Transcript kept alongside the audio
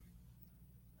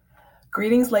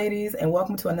Greetings, ladies, and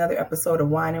welcome to another episode of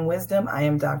Wine and Wisdom. I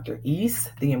am Dr. East,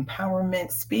 the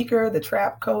empowerment speaker, the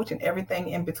trap coach, and everything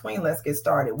in between. Let's get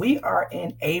started. We are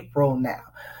in April now.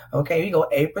 Okay, you go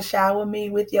April shower me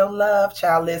with your love,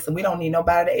 child. Listen, we don't need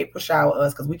nobody to April shower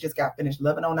us because we just got finished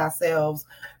loving on ourselves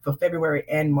for February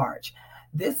and March.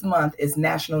 This month is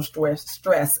National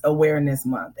Stress Awareness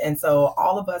Month. And so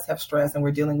all of us have stress and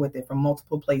we're dealing with it from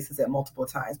multiple places at multiple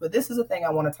times. But this is the thing I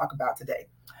want to talk about today.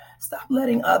 Stop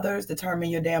letting others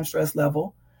determine your damn stress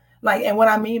level. And what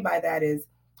I mean by that is,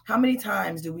 how many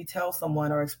times do we tell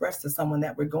someone or express to someone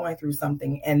that we're going through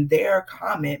something and their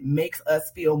comment makes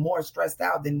us feel more stressed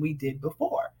out than we did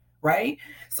before, right?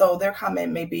 So their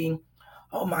comment may be,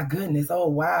 oh my goodness, oh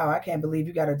wow, I can't believe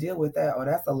you got to deal with that. Or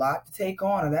that's a lot to take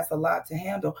on, or that's a lot to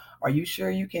handle. Are you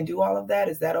sure you can do all of that?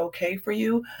 Is that okay for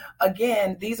you?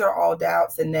 Again, these are all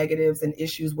doubts and negatives and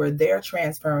issues where they're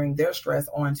transferring their stress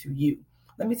onto you.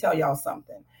 Let me tell y'all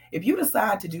something. If you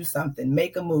decide to do something,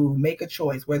 make a move, make a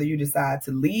choice, whether you decide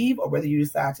to leave or whether you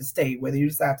decide to stay, whether you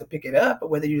decide to pick it up or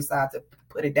whether you decide to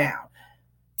put it down,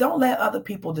 don't let other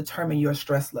people determine your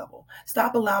stress level.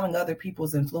 Stop allowing other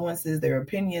people's influences, their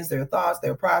opinions, their thoughts,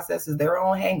 their processes, their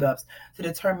own hangups to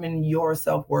determine your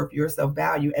self-worth, your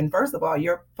self-value, and first of all,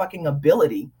 your fucking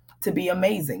ability to be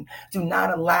amazing. Do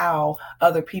not allow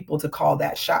other people to call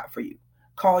that shot for you.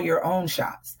 Call your own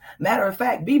shots. Matter of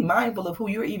fact, be mindful of who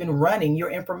you're even running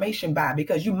your information by,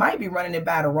 because you might be running it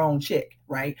by the wrong chick,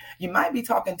 right? You might be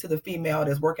talking to the female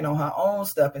that's working on her own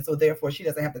stuff, and so therefore she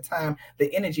doesn't have the time,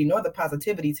 the energy, nor the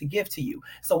positivity to give to you.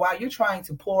 So while you're trying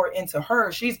to pour into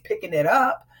her, she's picking it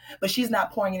up, but she's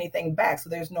not pouring anything back, so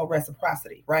there's no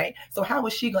reciprocity, right? So how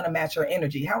is she going to match your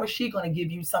energy? How is she going to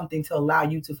give you something to allow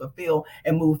you to fulfill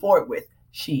and move forward with?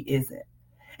 She isn't.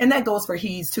 And that goes for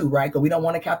he's too, right? Because we don't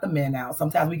want to count the men out.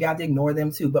 Sometimes we got to ignore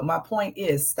them too. But my point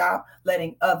is, stop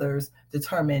letting others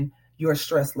determine your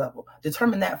stress level.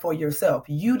 Determine that for yourself.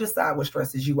 You decide what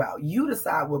stresses you out. You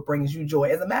decide what brings you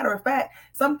joy. As a matter of fact,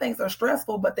 some things are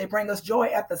stressful, but they bring us joy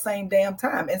at the same damn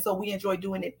time. And so we enjoy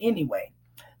doing it anyway.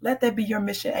 Let that be your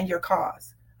mission and your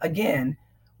cause. Again,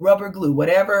 rubber glue.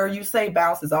 Whatever you say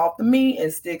bounces off of me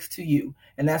and sticks to you.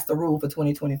 And that's the rule for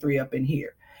 2023 up in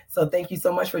here. So thank you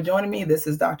so much for joining me. This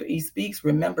is Dr. E Speaks.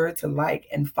 Remember to like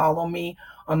and follow me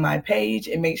on my page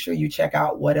and make sure you check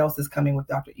out what else is coming with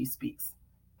Dr. E Speaks.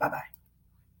 Bye-bye.